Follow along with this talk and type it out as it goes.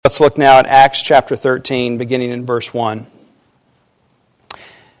Let's look now at Acts chapter 13, beginning in verse 1.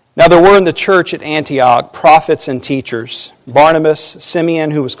 Now there were in the church at Antioch prophets and teachers, Barnabas,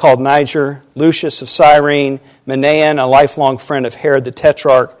 Simeon, who was called Niger, Lucius of Cyrene, Manaen, a lifelong friend of Herod the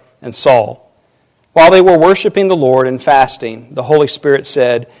Tetrarch, and Saul. While they were worshiping the Lord and fasting, the Holy Spirit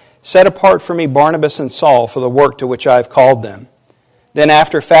said, "Set apart for me Barnabas and Saul for the work to which I have called them." Then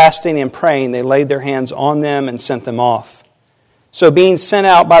after fasting and praying, they laid their hands on them and sent them off. So being sent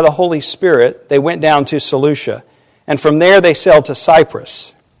out by the Holy Spirit, they went down to Seleucia, and from there they sailed to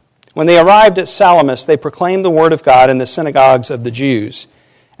Cyprus. When they arrived at Salamis, they proclaimed the word of God in the synagogues of the Jews,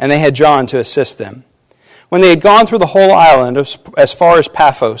 and they had John to assist them. When they had gone through the whole island as far as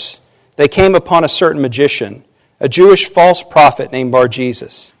Paphos, they came upon a certain magician, a Jewish false prophet named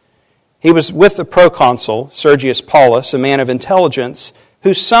Bar-Jesus. He was with the proconsul, Sergius Paulus, a man of intelligence,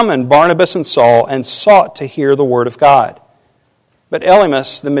 who summoned Barnabas and Saul and sought to hear the word of God. But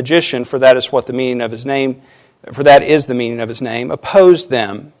Elymas, the magician, for that is the meaning of his name, opposed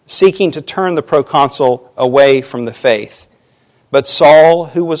them, seeking to turn the proconsul away from the faith. But Saul,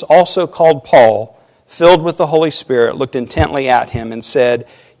 who was also called Paul, filled with the Holy Spirit, looked intently at him and said,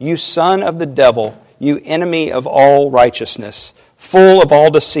 "You son of the devil, you enemy of all righteousness, full of all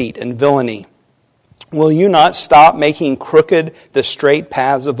deceit and villainy, will you not stop making crooked the straight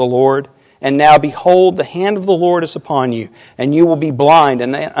paths of the Lord? And now behold, the hand of the Lord is upon you, and you will be blind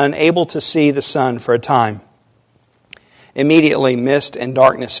and unable to see the sun for a time." Immediately mist and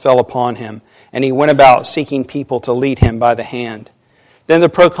darkness fell upon him, and he went about seeking people to lead him by the hand. Then the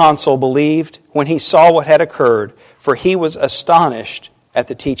proconsul believed when he saw what had occurred, for he was astonished at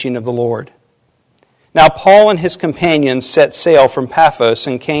the teaching of the Lord. Now Paul and his companions set sail from Paphos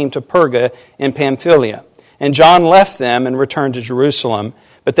and came to Perga in Pamphylia. And John left them and returned to Jerusalem.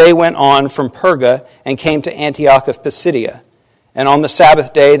 But they went on from Perga and came to Antioch of Pisidia. And on the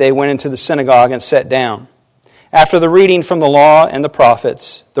Sabbath day they went into the synagogue and sat down. After the reading from the law and the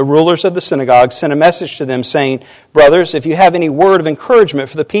prophets, the rulers of the synagogue sent a message to them saying, "Brothers, if you have any word of encouragement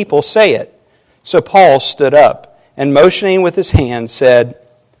for the people, say it." So Paul stood up and motioning with his hand said,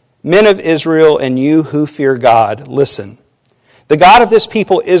 "Men of Israel and you who fear God, listen. The God of this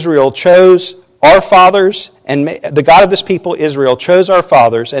people Israel chose our fathers and made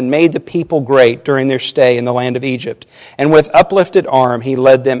the people great during their stay in the land of Egypt, and with uplifted arm he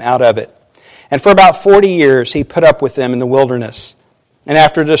led them out of it. And for about 40 years he put up with them in the wilderness. And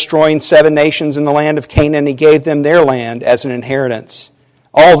after destroying 7 nations in the land of Canaan, he gave them their land as an inheritance.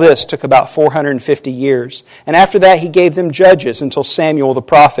 All this took about 450 years. And after that he gave them judges until Samuel the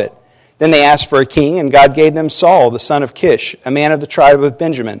prophet. Then they asked for a king, and God gave them Saul, the son of Kish, a man of the tribe of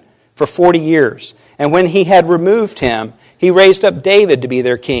Benjamin, for 40 years. And when he had removed him, he raised up David to be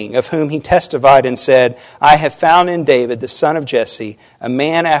their king, of whom he testified and said, I have found in David, the son of Jesse, a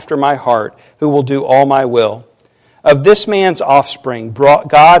man after my heart, who will do all my will. Of this man's offspring,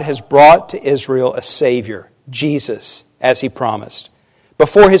 God has brought to Israel a Savior, Jesus, as he promised.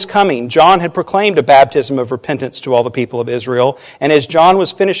 Before his coming, John had proclaimed a baptism of repentance to all the people of Israel. And as John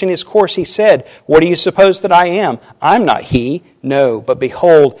was finishing his course, he said, What do you suppose that I am? I'm not he. No, but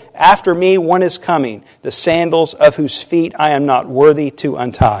behold, after me one is coming, the sandals of whose feet I am not worthy to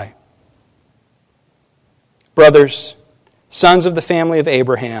untie. Brothers, sons of the family of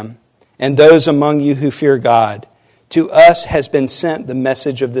Abraham, and those among you who fear God, to us has been sent the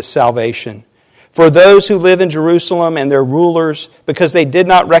message of this salvation. For those who live in Jerusalem and their rulers, because they did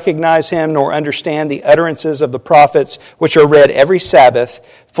not recognize him nor understand the utterances of the prophets, which are read every Sabbath,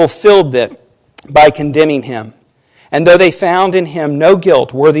 fulfilled them by condemning him. And though they found in him no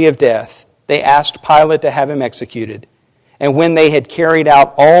guilt worthy of death, they asked Pilate to have him executed. And when they had carried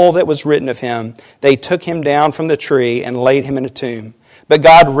out all that was written of him, they took him down from the tree and laid him in a tomb. But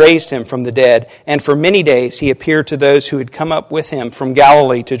God raised him from the dead, and for many days he appeared to those who had come up with him from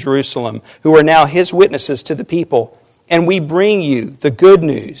Galilee to Jerusalem, who are now his witnesses to the people. And we bring you the good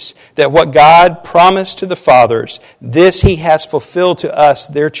news that what God promised to the fathers, this he has fulfilled to us,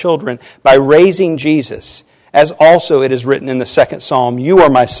 their children, by raising Jesus. As also it is written in the 2nd Psalm, You are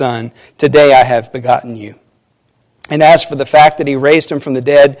my son, today I have begotten you. And as for the fact that he raised him from the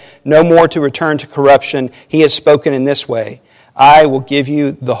dead, no more to return to corruption, he has spoken in this way, I will give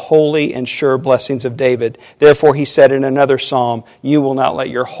you the holy and sure blessings of David. Therefore he said in another psalm, You will not let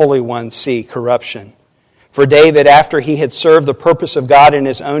your Holy One see corruption. For David, after he had served the purpose of God in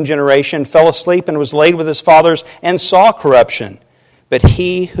his own generation, fell asleep and was laid with his fathers and saw corruption. But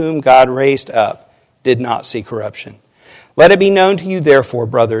he whom God raised up did not see corruption. Let it be known to you, therefore,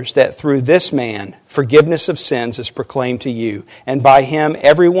 brothers, that through this man forgiveness of sins is proclaimed to you, and by him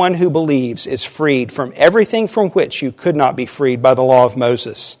everyone who believes is freed from everything from which you could not be freed by the law of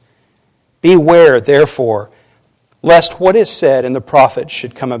Moses. Beware, therefore, lest what is said in the prophets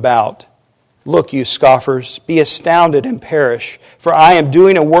should come about. Look, you scoffers, be astounded and perish, for I am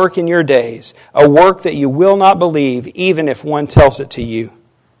doing a work in your days, a work that you will not believe, even if one tells it to you.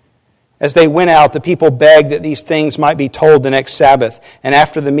 As they went out, the people begged that these things might be told the next Sabbath. And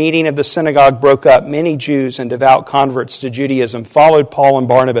after the meeting of the synagogue broke up, many Jews and devout converts to Judaism followed Paul and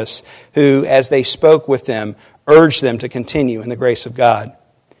Barnabas, who, as they spoke with them, urged them to continue in the grace of God.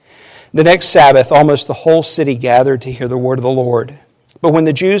 The next Sabbath, almost the whole city gathered to hear the word of the Lord. But when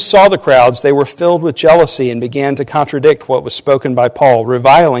the Jews saw the crowds, they were filled with jealousy and began to contradict what was spoken by Paul,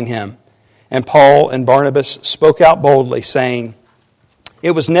 reviling him. And Paul and Barnabas spoke out boldly, saying,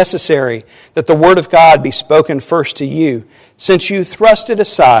 "It was necessary that the word of God be spoken first to you. Since you thrust it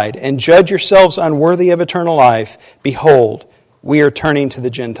aside and judge yourselves unworthy of eternal life, behold, we are turning to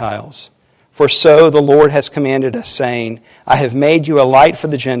the Gentiles. For so the Lord has commanded us, saying, I have made you a light for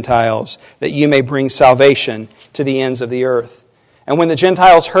the Gentiles, that you may bring salvation to the ends of the earth." And when the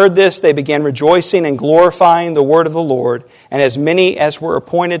Gentiles heard this, they began rejoicing and glorifying the word of the Lord, and as many as were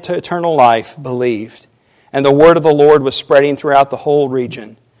appointed to eternal life believed. And the word of the Lord was spreading throughout the whole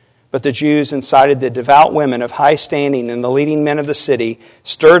region. But the Jews incited the devout women of high standing and the leading men of the city,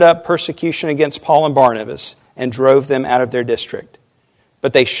 stirred up persecution against Paul and Barnabas, and drove them out of their district.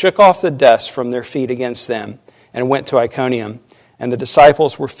 But they shook off the dust from their feet against them, and went to Iconium. And the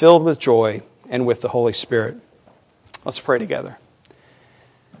disciples were filled with joy and with the Holy Spirit. Let's pray together.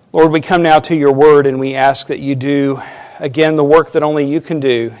 Lord, we come now to your word, and we ask that you do, again, the work that only you can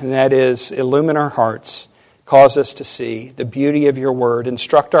do, and that is illumine our hearts, cause us to see the beauty of your word,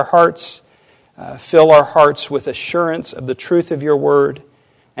 instruct our hearts, fill our hearts with assurance of the truth of your word,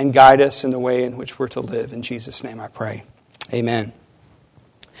 and guide us in the way in which we're to live. In Jesus' name I pray. Amen.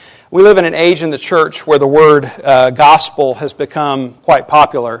 We live in an age in the church where the word gospel has become quite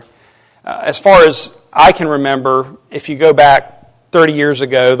popular. As far as I can remember, if you go back 30 years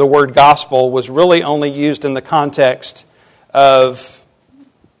ago, the word gospel was really only used in the context of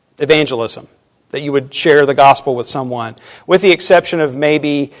evangelism, that you would share the gospel with someone. With the exception of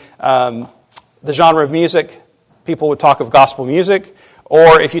maybe the genre of music, people would talk of gospel music,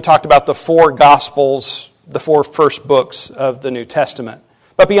 or if you talked about the four gospels, the four first books of the New Testament.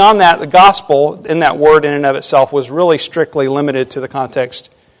 But beyond that, the gospel, in that word in and of itself, was really strictly limited to the context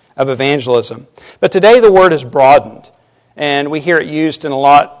of evangelism. But today the word is broadened, and we hear it used in a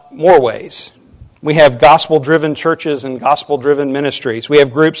lot more ways. We have gospel-driven churches and gospel-driven ministries. We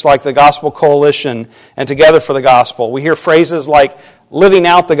have groups like the Gospel Coalition and Together for the Gospel. We hear phrases like living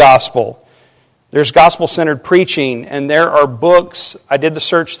out the gospel. There's gospel-centered preaching, and there are books, I did the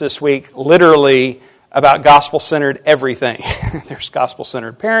search this week, literally about gospel-centered everything. There's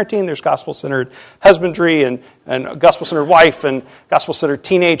gospel-centered parenting, there's gospel-centered husbandry, and gospel-centered wife, and gospel-centered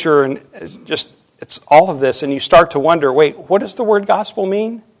teenager, and it's all of this, and you start to wonder, wait, what does the word gospel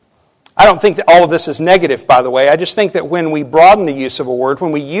mean? I don't think that all of this is negative, by the way. I just think that when we broaden the use of a word,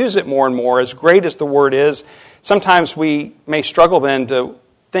 when we use it more and more, as great as the word is, sometimes we may struggle then to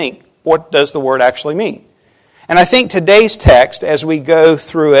think, what does the word actually mean? And I think today's text, as we go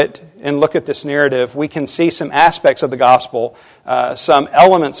through it and look at this narrative, we can see some aspects of the gospel, some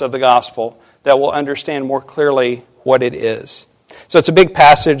elements of the gospel that will understand more clearly what it is. So it's a big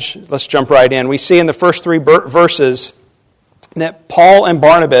passage. Let's jump right in. We see in the first three verses that Paul and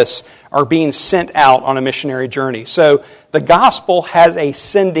Barnabas are being sent out on a missionary journey. So the gospel has a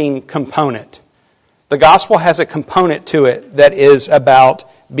sending component. The gospel has a component to it that is about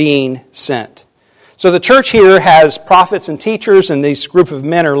being sent. So the church here has prophets and teachers, and this group of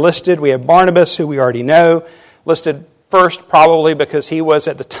men are listed. We have Barnabas, who we already know, listed first probably because he was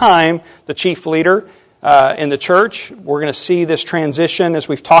at the time the chief leader in the church. We're going to see this transition, as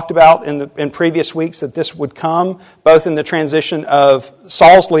we've talked about in previous weeks, that this would come both in the transition of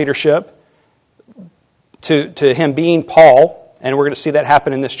Saul's leadership to him being Paul, and we're going to see that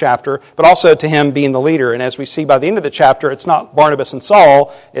happen in this chapter, but also to him being the leader. And as we see by the end of the chapter, it's not Barnabas and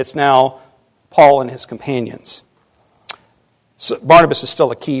Saul, it's now Paul and his companions. So Barnabas is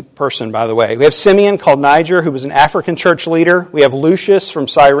still a key person, by the way. We have Simeon, called Niger, who was an African church leader. We have Lucius from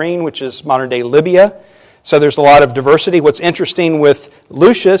Cyrene, which is modern-day Libya. So there's a lot of diversity. What's interesting with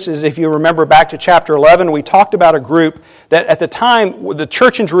Lucius is, if you remember back to chapter 11, we talked about a group that at the time, the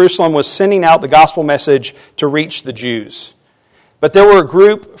church in Jerusalem was sending out the gospel message to reach the Jews. But there were a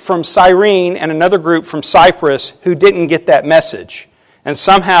group from Cyrene and another group from Cyprus who didn't get that message. And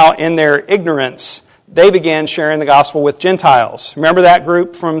somehow, in their ignorance, they began sharing the gospel with Gentiles. Remember that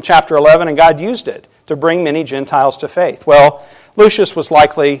group from chapter 11? And God used it to bring many Gentiles to faith. Well, Lucius was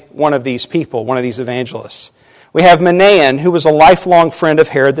likely one of these people, one of these evangelists. We have Manaen, who was a lifelong friend of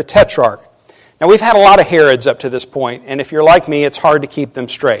Herod the Tetrarch. Now, we've had a lot of Herods up to this point, and if you're like me, it's hard to keep them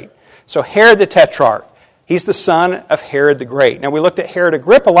straight. So Herod the Tetrarch, he's the son of Herod the Great. Now, we looked at Herod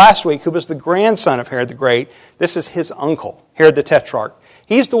Agrippa last week, who was the grandson of Herod the Great. This is his uncle, Herod the Tetrarch.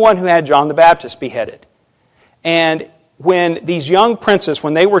 He's the one who had John the Baptist beheaded. And when these young princes,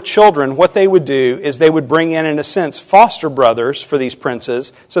 when they were children, what they would do is they would bring in a sense, foster brothers for these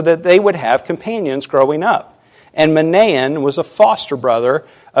princes so that they would have companions growing up. And Manaen was a foster brother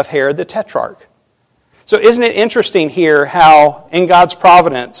of Herod the Tetrarch. So isn't it interesting here how, in God's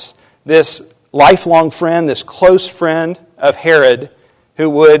providence, this lifelong friend, this close friend of Herod, who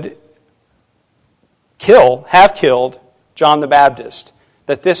would have killed John the Baptist,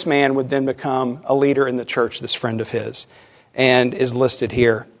 that this man would then become a leader in the church, this friend of his, and is listed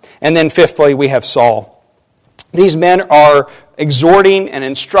here. And then fifthly, we have Saul. These men are exhorting and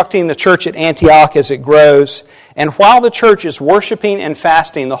instructing the church at Antioch as it grows. And while the church is worshiping and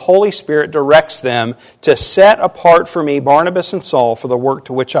fasting, the Holy Spirit directs them to set apart for me Barnabas and Saul for the work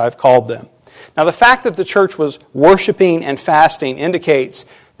to which I have called them. Now, the fact that the church was worshiping and fasting indicates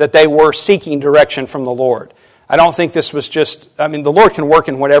that they were seeking direction from the Lord. I don't think this was the Lord can work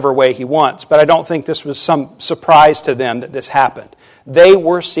in whatever way He wants, but I don't think this was some surprise to them that this happened. They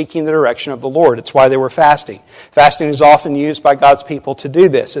were seeking the direction of the Lord. It's why they were fasting. Fasting is often used by God's people to do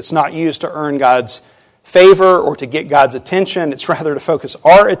this. It's not used to earn God's favor or to get God's attention. It's rather to focus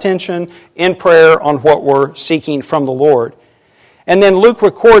our attention in prayer on what we're seeking from the Lord. And then Luke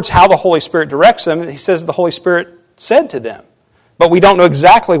records how the Holy Spirit directs them. He says the Holy Spirit said to them. But we don't know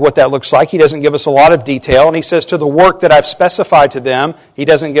exactly what that looks like. He doesn't give us a lot of detail. And he says, to the work that I've specified to them, he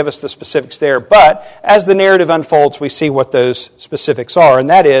doesn't give us the specifics there. But as the narrative unfolds, we see what those specifics are.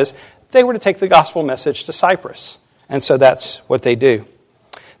 And that is, they were to take the gospel message to Cyprus. And so that's what they do.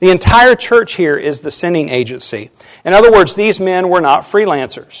 The entire church here is the sending agency. In other words, these men were not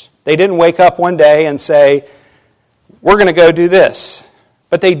freelancers. They didn't wake up one day and say, we're going to go do this.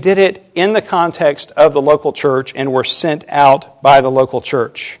 But they did it in the context of the local church and were sent out by the local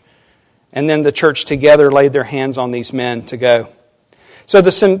church. And then the church together laid their hands on these men to go. So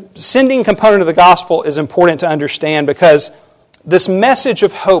the sending component of the gospel is important to understand because this message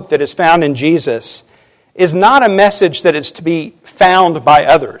of hope that is found in Jesus is not a message that is to be found by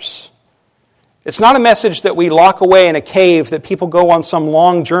others. It's not a message that we lock away in a cave that people go on some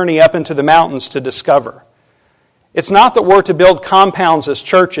long journey up into the mountains to discover. It's not that we're to build compounds as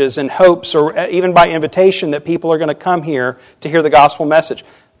churches in hopes or even by invitation that people are going to come here to hear the gospel message.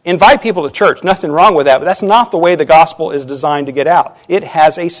 Invite people to church, nothing wrong with that, but that's not the way the gospel is designed to get out. It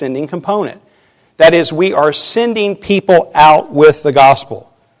has a sending component. That is, we are sending people out with the gospel.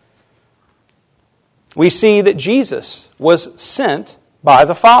 We see that Jesus was sent by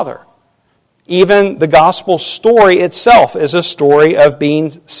the Father. Even the gospel story itself is a story of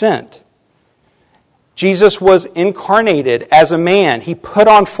being sent. Jesus was incarnated as a man. He put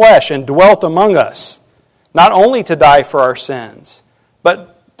on flesh and dwelt among us, not only to die for our sins,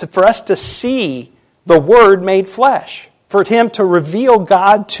 but for us to see the Word made flesh, for Him to reveal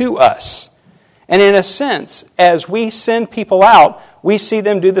God to us. And in a sense, as we send people out, we see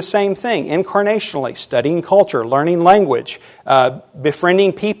them do the same thing, incarnationally, studying culture, learning language,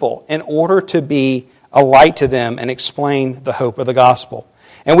 befriending people in order to be a light to them and explain the hope of the gospel.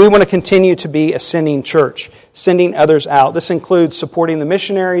 And we want to continue to be a sending church, sending others out. This includes supporting the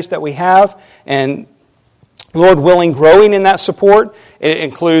missionaries that we have and, Lord willing, growing in that support. It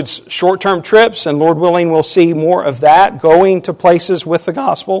includes short-term trips, and Lord willing, we'll see more of that, going to places with the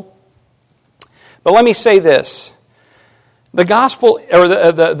gospel. But let me say this. The gospel, or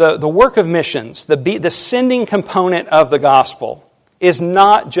the work of missions, the sending component of the gospel is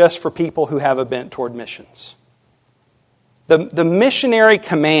not just for people who have a bent toward missions. The missionary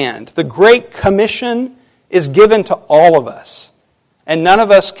command, the Great Commission, is given to all of us. And none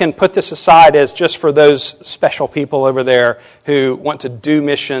of us can put this aside as just for those special people over there who want to do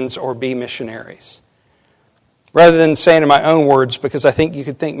missions or be missionaries. Rather than saying in my own words, because I think you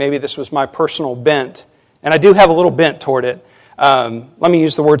could think maybe this was my personal bent, and I do have a little bent toward it, let me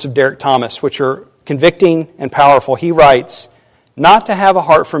use the words of Derek Thomas, which are convicting and powerful. He writes, "Not to have a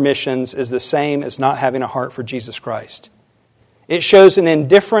heart for missions is the same as not having a heart for Jesus Christ. It shows an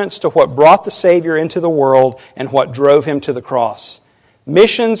indifference to what brought the Savior into the world and what drove Him to the cross.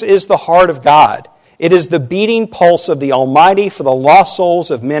 Missions is the heart of God. It is the beating pulse of the Almighty for the lost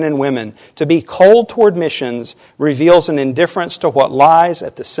souls of men and women. To be cold toward missions reveals an indifference to what lies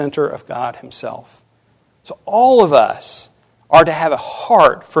at the center of God Himself." So all of us are to have a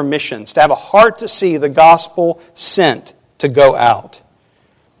heart for missions, to have a heart to see the gospel sent to go out.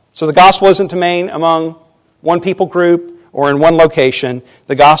 So the gospel isn't to remain among one people group or in one location.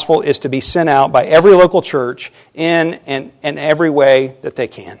 The gospel is to be sent out by every local church in every way that they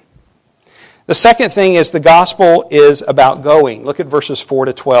can. The second thing is the gospel is about going. Look at verses 4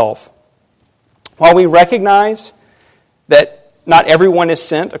 to 12. While we recognize that not everyone is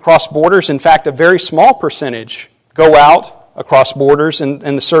sent across borders, in fact, a very small percentage go out across borders in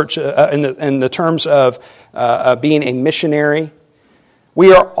the terms of being a missionary,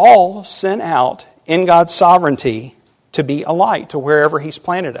 we are all sent out in God's sovereignty to be a light to wherever He's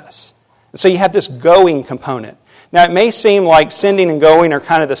planted us. And so you have this going component. Now, it may seem like sending and going are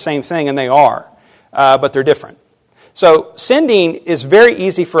kind of the same thing, and they are, but they're different. So sending is very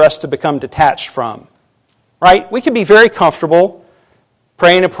easy for us to become detached from, right? We can be very comfortable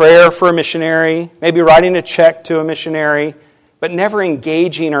praying a prayer for a missionary, maybe writing a check to a missionary, but never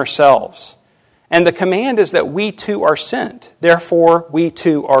engaging ourselves. And the command is that we too are sent. Therefore, we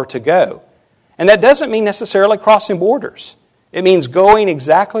too are to go. And that doesn't mean necessarily crossing borders. It means going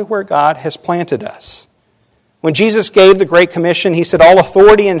exactly where God has planted us. When Jesus gave the Great Commission, He said, "All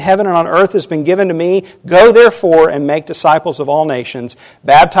authority in heaven and on earth has been given to me. Go therefore and make disciples of all nations,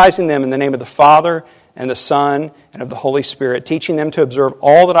 baptizing them in the name of the Father and the Son and of the Holy Spirit, teaching them to observe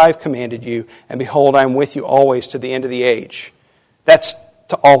all that I have commanded you. And behold, I am with you always to the end of the age." That's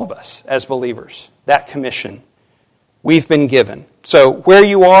to all of us as believers, that commission we've been given. So where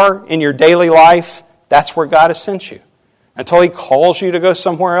you are in your daily life, that's where God has sent you, until He calls you to go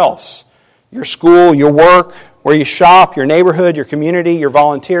somewhere else. Your school, your work, where you shop, your neighborhood, your community, your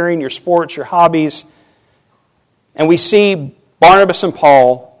volunteering, your sports, your hobbies. And we see Barnabas and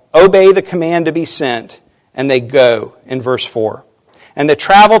Paul obey the command to be sent, and they go in verse 4. And they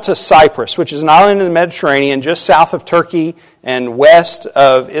travel to Cyprus, which is an island in the Mediterranean, just south of Turkey and west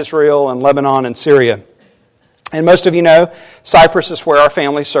of Israel and Lebanon and Syria. And most of you know, Cyprus is where our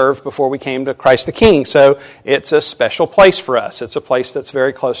family served before we came to Christ the King. So it's a special place for us. It's a place that's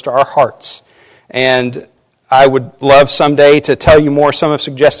very close to our hearts. And I would love someday to tell you more. Some have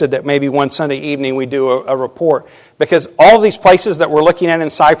suggested that maybe one Sunday evening we do a report. Because all of these places that we're looking at in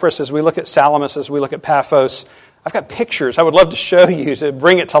Cyprus, as we look at Salamis, as we look at Paphos, I've got pictures I would love to show you to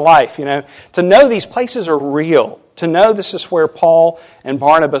bring it to life, to know these places are real, to know this is where Paul and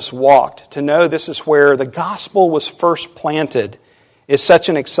Barnabas walked, to know this is where the gospel was first planted is such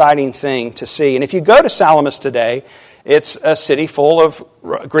an exciting thing to see. And if you go to Salamis today, it's a city full of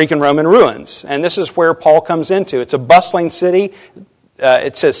Greek and Roman ruins, and this is where Paul comes into. It's a bustling city.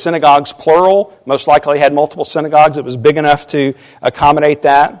 It says synagogues plural, most likely had multiple synagogues. It was big enough to accommodate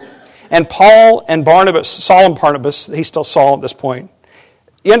that. And Paul and Barnabas, Saul and Barnabas, he's still Saul at this point.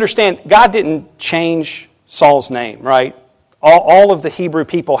 You understand, God didn't change Saul's name, right? All of the Hebrew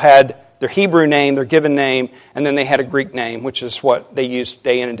people had their Hebrew name, their given name, and then they had a Greek name, which is what they used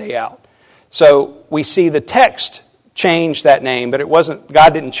day in and day out. So we see the text change that name, but it wasn't,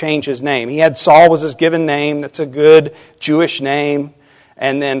 God didn't change his name. He had Saul was his given name, that's a good Jewish name,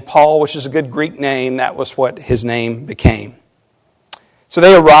 and then Paul, which is a good Greek name, that was what his name became. So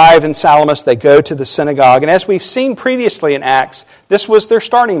they arrive in Salamis, they go to the synagogue, and as we've seen previously in Acts, this was their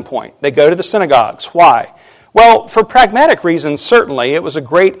starting point. They go to the synagogues. Why? Well, for pragmatic reasons, certainly, it was a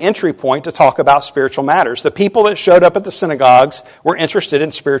great entry point to talk about spiritual matters. The people that showed up at the synagogues were interested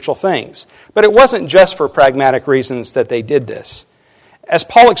in spiritual things. But it wasn't just for pragmatic reasons that they did this. As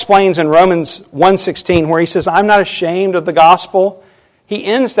Paul explains in Romans 1:16, where he says, "I'm not ashamed of the gospel," he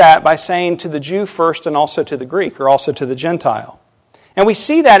ends that by saying to the Jew first and also to the Greek, or also to the Gentile. And we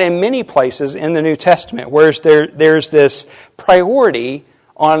see that in many places in the New Testament, where there's this priority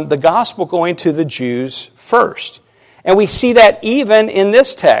on the gospel going to the Jews first. And we see that even in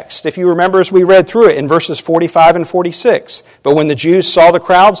this text. If you remember as we read through it in verses 45 and 46. "But when the Jews saw the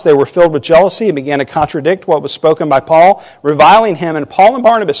crowds, they were filled with jealousy and began to contradict what was spoken by Paul, reviling him. And Paul and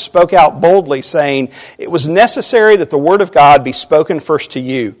Barnabas spoke out boldly, saying, 'It was necessary that the word of God be spoken first to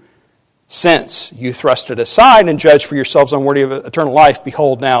you. Since you thrust it aside and judge for yourselves unworthy of eternal life,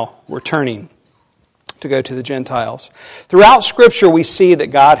 behold, now we're turning to go to the Gentiles.'" Throughout Scripture, we see that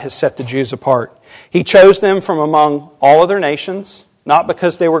God has set the Jews apart. He chose them from among all other nations, not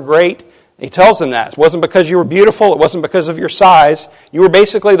because they were great. He tells them that. It wasn't because you were beautiful. It wasn't because of your size. You were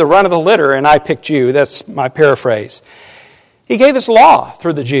basically the run of the litter, and I picked you. That's my paraphrase. He gave His law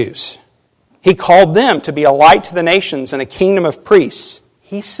through the Jews. He called them to be a light to the nations and a kingdom of priests.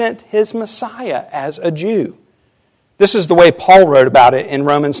 He sent His Messiah as a Jew. This is the way Paul wrote about it in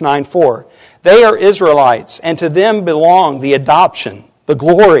Romans 9:4. "They are Israelites, and to them belong the adoption, the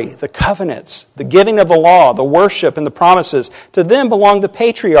glory, the covenants, the giving of the law, the worship, and the promises. To them belong the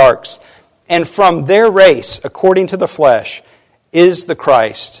patriarchs, and from their race, according to the flesh, is the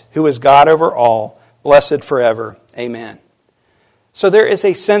Christ, who is God over all, blessed forever. Amen. So there is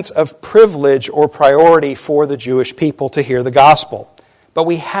a sense of privilege or priority for the Jewish people to hear the gospel. But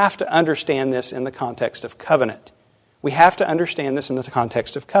we have to understand this in the context of covenant. We have to understand this in the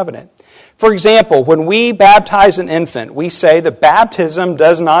context of covenant. For example, when we baptize an infant, we say that baptism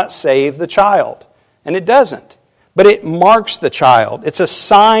does not save the child. And it doesn't. But it marks the child. It's a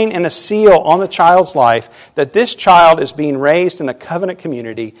sign and a seal on the child's life that this child is being raised in a covenant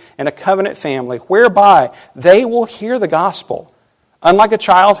community, in a covenant family, whereby they will hear the gospel. Unlike a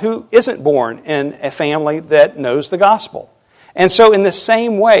child who isn't born in a family that knows the gospel. And so in the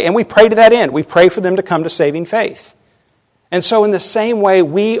same way, and we pray to that end, we pray for them to come to saving faith. And so in the same way,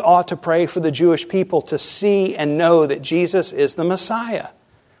 we ought to pray for the Jewish people to see and know that Jesus is the Messiah.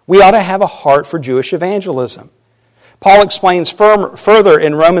 We ought to have a heart for Jewish evangelism. Paul explains further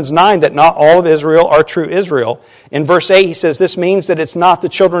in Romans 9 that not all of Israel are true Israel. In verse 8 he says, this means that it's not the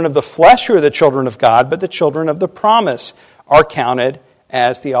children of the flesh who are the children of God, but the children of the promise are counted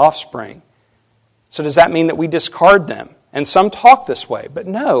as the offspring. So does that mean that we discard them? And some talk this way, but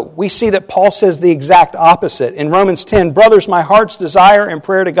no. We see that Paul says the exact opposite. In Romans 10, brothers, my heart's desire and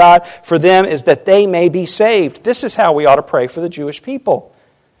prayer to God for them is that they may be saved. This is how we ought to pray for the Jewish people.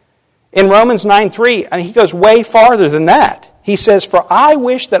 In Romans 9:3, he goes way farther than that. He says, for I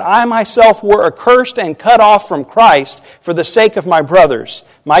wish that I myself were accursed and cut off from Christ for the sake of my brothers,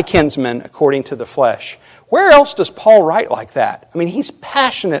 my kinsmen, according to the flesh. Where else does Paul write like that? I mean, he's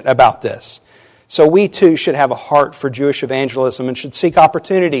passionate about this. So we too should have a heart for Jewish evangelism and should seek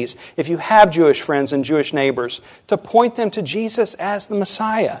opportunities, if you have Jewish friends and Jewish neighbors, to point them to Jesus as the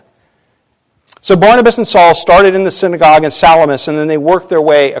Messiah. So Barnabas and Saul started in the synagogue in Salamis, and then they worked their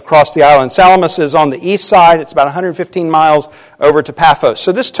way across the island. Salamis is on the east side. It's about 115 miles over to Paphos.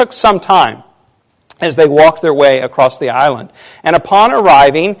 So this took some time as they walked their way across the island. And upon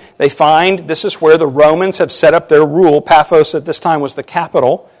arriving, they find this is where the Romans have set up their rule. Paphos at this time was the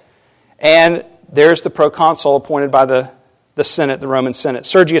capital. And there's the proconsul appointed by the Senate, the Roman Senate,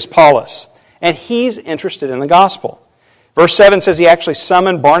 Sergius Paulus. And he's interested in the gospel. Verse 7 says he actually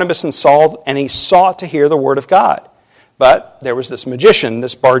summoned Barnabas and Saul, and he sought to hear the word of God. But there was this magician,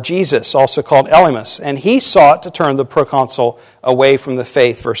 this Bar-Jesus, also called Elymas, and he sought to turn the proconsul away from the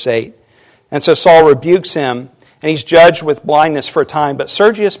faith, verse 8. And so Saul rebukes him, and he's judged with blindness for a time. But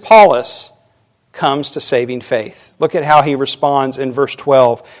Sergius Paulus comes to saving faith. Look at how he responds in verse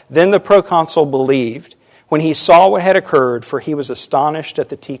 12. Then the proconsul believed when he saw what had occurred, for he was astonished at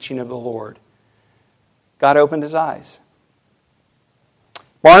the teaching of the Lord. God opened his eyes.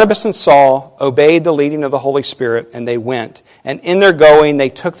 Barnabas and Saul obeyed the leading of the Holy Spirit, and they went. And in their going, they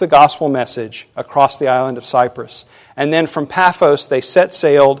took the gospel message across the island of Cyprus. And then from Paphos, they set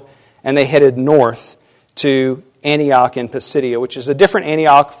sailed, and they headed north to Antioch in Pisidia, which is a different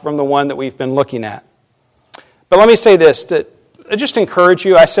Antioch from the one that we've been looking at. But let me say this, to just encourage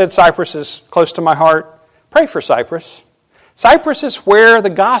you. I said Cyprus is close to my heart. Pray for Cyprus. Cyprus is where the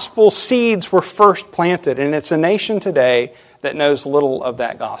gospel seeds were first planted, and it's a nation today that knows little of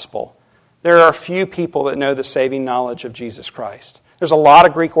that gospel. There are few people that know the saving knowledge of Jesus Christ. There's a lot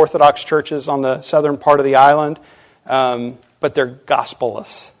of Greek Orthodox churches on the southern part of the island, but they're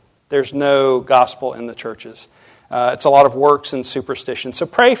gospelless. There's no gospel in the churches. It's a lot of works and superstition. So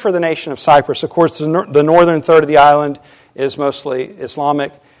pray for the nation of Cyprus. Of course, the northern third of the island is mostly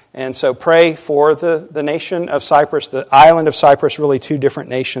Islamic. And so pray for the nation of Cyprus, the island of Cyprus, really two different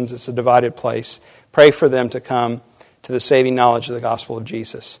nations. It's a divided place. Pray for them to come to the saving knowledge of the gospel of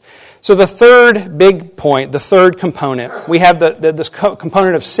Jesus. So the third big point, the third component, we have this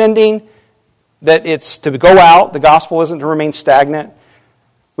component of sending, that it's to go out. The gospel isn't to remain stagnant.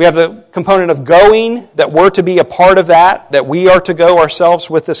 We have the component of going, that we're to be a part of that we are to go ourselves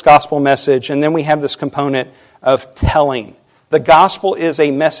with this gospel message. And then we have this component of telling. The gospel is a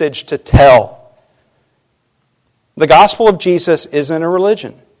message to tell. The gospel of Jesus isn't a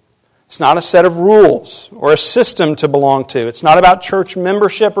religion. It's not a set of rules or a system to belong to. It's not about church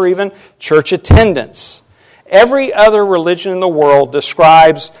membership or even church attendance. Every other religion in the world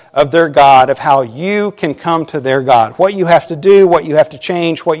describes of their God, of how you can come to their God. What you have to do, what you have to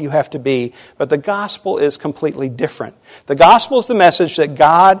change, what you have to be. But the gospel is completely different. The gospel is the message that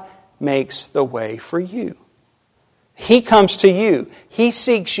God makes the way for you. He comes to you. He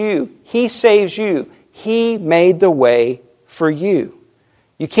seeks you. He saves you. He made the way for you.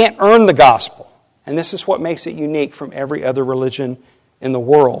 You can't earn the gospel. And this is what makes it unique from every other religion in the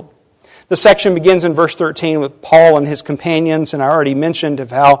world. The section begins in verse 13 with Paul and his companions, and I already mentioned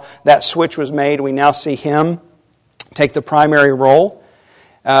of how that switch was made. We now see him take the primary role.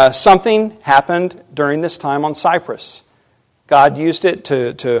 Something happened during this time on Cyprus. God used it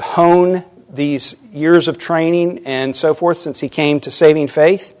to hone these years of training and so forth since he came to saving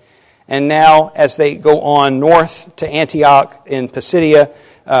faith. And now, as they go on north to Antioch in Pisidia,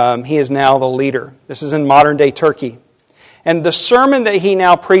 he is now the leader. This is in modern-day Turkey. And the sermon that he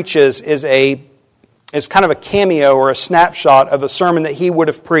now preaches is kind of a cameo or a snapshot of a sermon that he would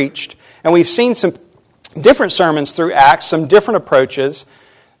have preached. And we've seen some different sermons through Acts, some different approaches.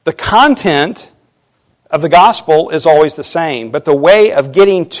 The content of the gospel is always the same, but the way of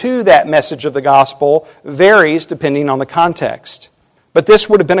getting to that message of the gospel varies depending on the context. But this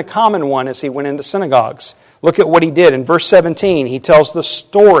would have been a common one as he went into synagogues. Look at what he did. In verse 17, he tells the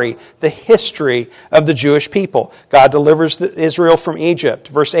story, the history of the Jewish people. God delivers Israel from Egypt.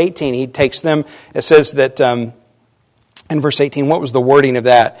 Verse 18, he takes them, it says that, in verse 18, what was the wording of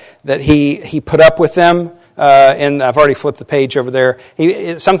that? That he put up with them, and I've already flipped the page over there.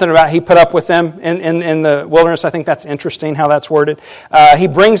 Something about he put up with them in the wilderness. I think that's interesting how that's worded. He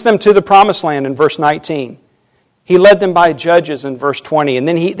brings them to the promised land in verse 19. He led them by judges in verse 20. And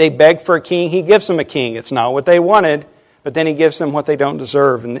then they beg for a king. He gives them a king. It's not what they wanted, but then he gives them what they don't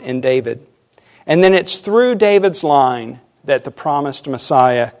deserve in David. And then it's through David's line that the promised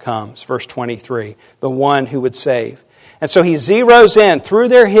Messiah comes. Verse 23, the one who would save. And so he zeroes in through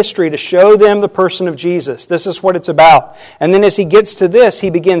their history to show them the person of Jesus. This is what it's about. And then as he gets to this, he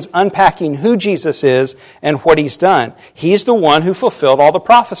begins unpacking who Jesus is and what he's done. He's the one who fulfilled all the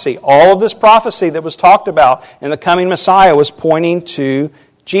prophecy. All of this prophecy that was talked about in the coming Messiah was pointing to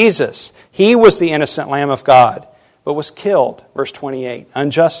Jesus. He was the innocent Lamb of God, but was killed, verse 28,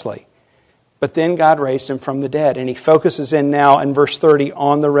 unjustly. But then God raised him from the dead. And he focuses in now in verse 30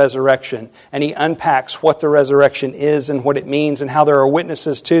 on the resurrection. And he unpacks what the resurrection is and what it means and how there are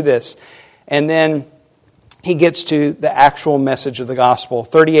witnesses to this. And then he gets to the actual message of the gospel,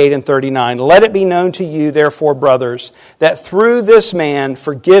 38 and 39. Let it be known to you, therefore, brothers, that through this man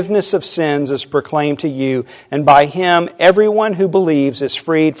forgiveness of sins is proclaimed to you. And by him everyone who believes is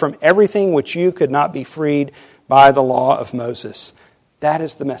freed from everything which you could not be freed by the law of Moses. That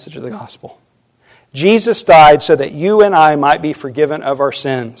is the message of the gospel. Jesus died so that you and I might be forgiven of our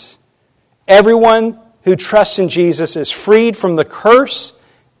sins. Everyone who trusts in Jesus is freed from the curse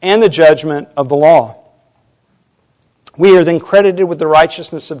and the judgment of the law. We are then credited with the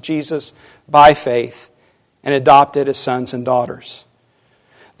righteousness of Jesus by faith and adopted as sons and daughters.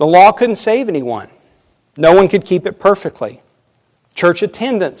 The law couldn't save anyone. No one could keep it perfectly. Church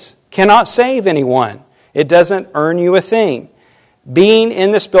attendance cannot save anyone. It doesn't earn you a thing. Being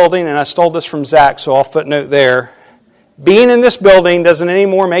in this building, and I stole this from Zach, so I'll footnote there. Being in this building doesn't any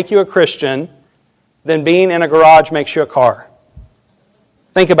more make you a Christian than being in a garage makes you a car.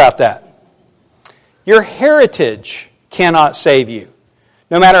 Think about that. Your heritage cannot save you.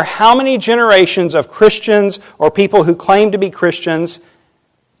 No matter how many generations of Christians or people who claim to be Christians,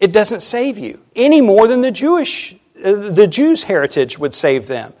 it doesn't save you any more than the Jews' heritage would save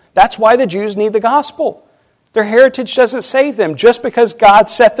them. That's why the Jews need the gospel. Their heritage doesn't save them. Just because God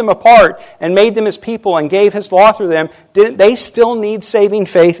set them apart and made them His people and gave His law through them, they still need saving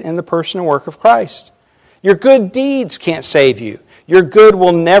faith in the person and work of Christ. Your good deeds can't save you. Your good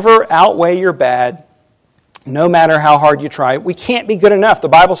will never outweigh your bad, no matter how hard you try. We can't be good enough. The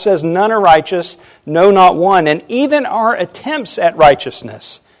Bible says none are righteous, no, not one. And even our attempts at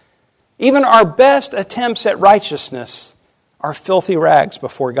righteousness, even our best attempts at righteousness are filthy rags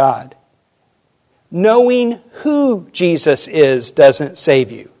before God. Knowing who Jesus is doesn't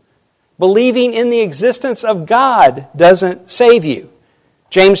save you. Believing in the existence of God doesn't save you.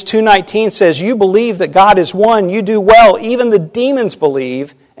 James 2:19 says, you believe that God is one, you do well. Even the demons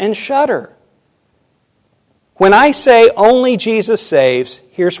believe and shudder. When I say only Jesus saves,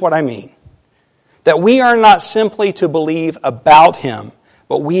 here's what I mean. That we are not simply to believe about Him,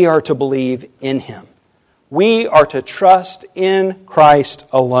 but we are to believe in Him. We are to trust in Christ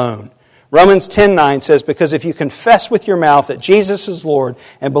alone. Romans 10:9 says, because if you confess with your mouth that Jesus is Lord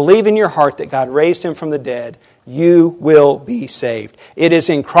and believe in your heart that God raised Him from the dead, you will be saved. It is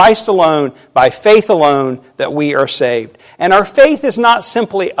in Christ alone, by faith alone, that we are saved. And our faith is not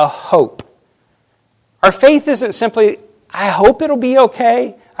simply a hope. Our faith isn't simply, I hope it'll be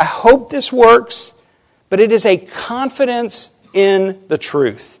okay, I hope this works, but it is a confidence in the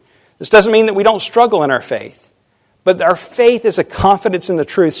truth. This doesn't mean that we don't struggle in our faith. But our faith is a confidence in the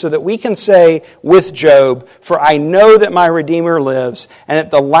truth so that we can say with Job, for I know that my Redeemer lives, and at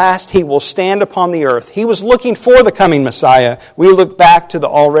the last He will stand upon the earth. He was looking for the coming Messiah. We look back to the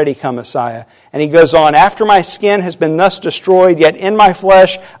already come Messiah. And he goes on, after my skin has been thus destroyed, yet in my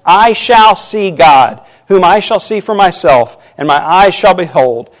flesh I shall see God, whom I shall see for myself, and my eyes shall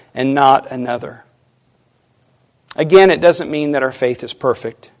behold, and not another. Again, it doesn't mean that our faith is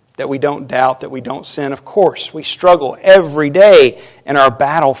perfect. that we don't doubt, that we don't sin. Of course, we struggle every day in our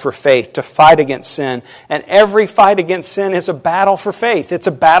battle for faith to fight against sin. And every fight against sin is a battle for faith. It's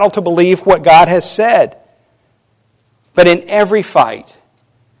a battle to believe what God has said. But in every fight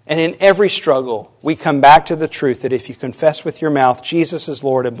and in every struggle, we come back to the truth that if you confess with your mouth Jesus is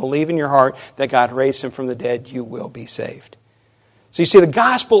Lord and believe in your heart that God raised Him from the dead, you will be saved. So you see, the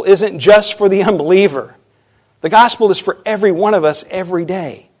gospel isn't just for the unbeliever. The gospel is for every one of us every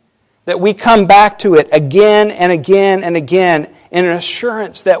day. That we come back to it again and again and again in an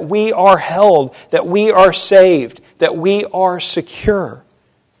assurance that we are held, that we are saved, that we are secure.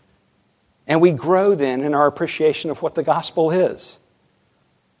 And we grow then in our appreciation of what the gospel is.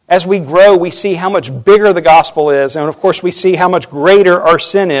 As we grow, we see how much bigger the gospel is, and of course we see how much greater our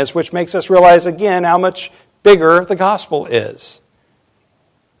sin is, which makes us realize again how much bigger the gospel is.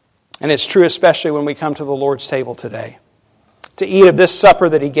 And it's true especially when we come to the Lord's table today, to eat of this supper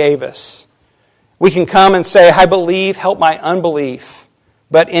that He gave us. We can come and say, I believe, help my unbelief.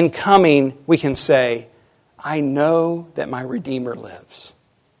 But in coming, we can say, I know that my Redeemer lives.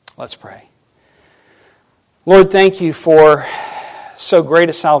 Let's pray. Lord, thank You for so great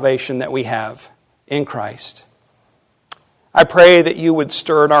a salvation that we have in Christ. I pray that You would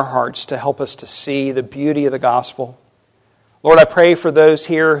stir in our hearts to help us to see the beauty of the gospel. Lord, I pray for those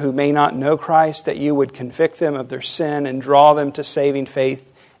here who may not know Christ, that You would convict them of their sin and draw them to saving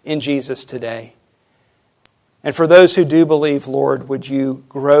faith in Jesus today. And for those who do believe, Lord, would You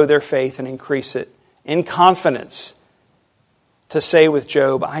grow their faith and increase it in confidence to say with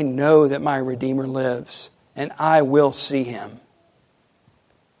Job, I know that my Redeemer lives and I will see Him.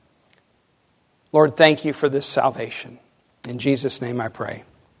 Lord, thank You for this salvation. In Jesus' name I pray.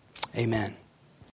 Amen.